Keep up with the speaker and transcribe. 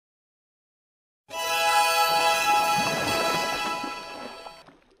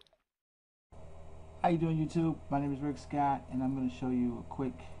How you doing, YouTube? My name is Rick Scott, and I'm going to show you a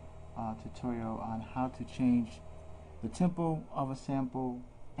quick tutorial on how to change the tempo of a sample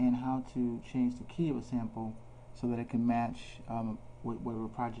and how to change the key of a sample so that it can match with whatever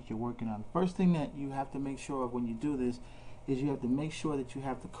project you're working on. The first thing that you have to make sure of when you do this is you have to make sure that you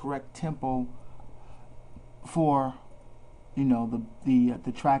have the correct tempo for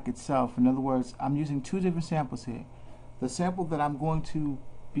the track itself. In other words, I'm using two different samples here. The sample that I'm going to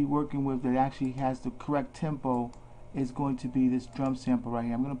be working with that actually has the correct tempo is going to be this drum sample right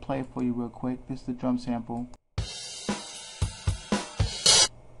here. I'm going to play it for you real quick. This is the drum sample.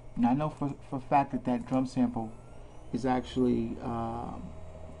 Now I know for a fact that drum sample is actually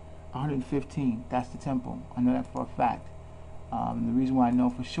 115. That's the tempo. I know that for a fact. The reason why I know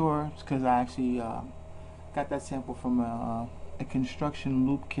for sure is because I actually got that sample from a construction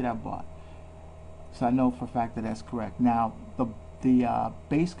loop kit I bought. So I know for a fact that that's correct. Now the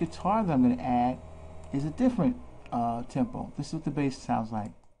bass guitar that I'm going to add is a different tempo. This is what the bass sounds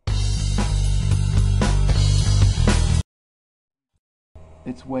like.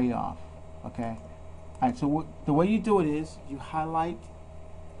 It's way off. Okay. Alright, so the way you do it is you highlight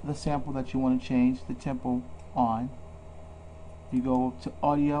the sample that you want to change the tempo on. You go up to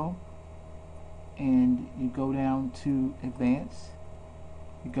audio and you go down to advanced.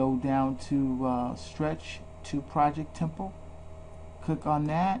 You go down to stretch to project tempo. Click on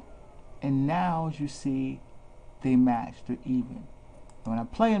that, and now as you see, they match, they're even. And when I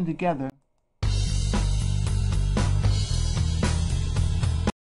play them together,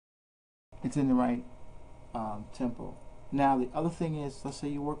 it's in the right tempo. Now the other thing is, let's say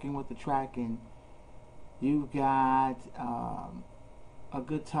you're working with the track and you've got a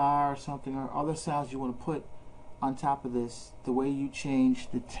guitar or something or other sounds you want to put on top of this. The way you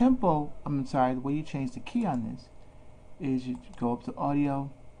change the tempo, the way you change the key on this is you go up to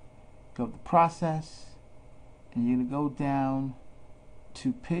audio, go up to process, and you're going to go down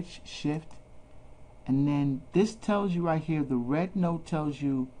to pitch shift, and then this tells you right here, the red note tells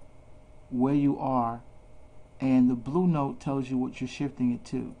you where you are and the blue note tells you what you're shifting it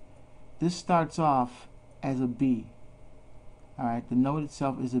to. This starts off as a B. Alright, the note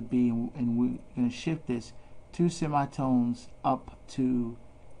itself is a B, and we're going to shift this 2 semitones up to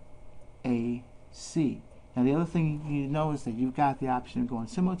a C. Now the other thing you need to know is that you've got the option of going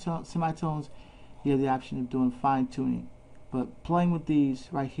semitones, you have the option of doing fine tuning. But playing with these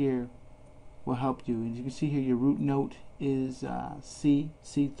right here will help you. As you can see here, your root note is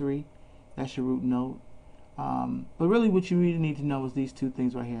C3. That's your root note. But really what you really need to know is these two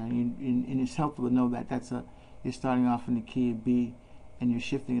things right here. And it's helpful to know that you're starting off in the key of B and you're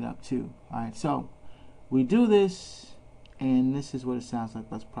shifting it up too. Alright, so we do this and this is what it sounds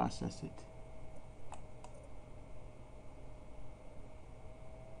like. Let's process it.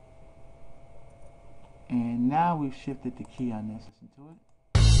 And now we've shifted the key on this. Listen to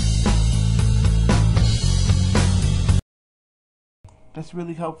it. That's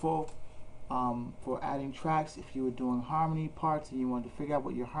really helpful for adding tracks. If you were doing harmony parts and you wanted to figure out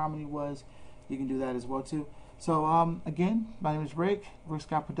what your harmony was, you can do that as well too. So again, my name is Rick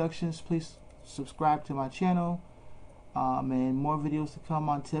Scott Productions. Please subscribe to my channel, and more videos to come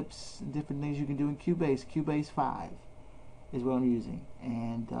on tips and different things you can do in Cubase. Cubase 5 is what I'm using,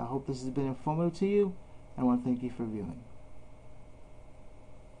 and I hope this has been informative to you. I want to thank you for viewing.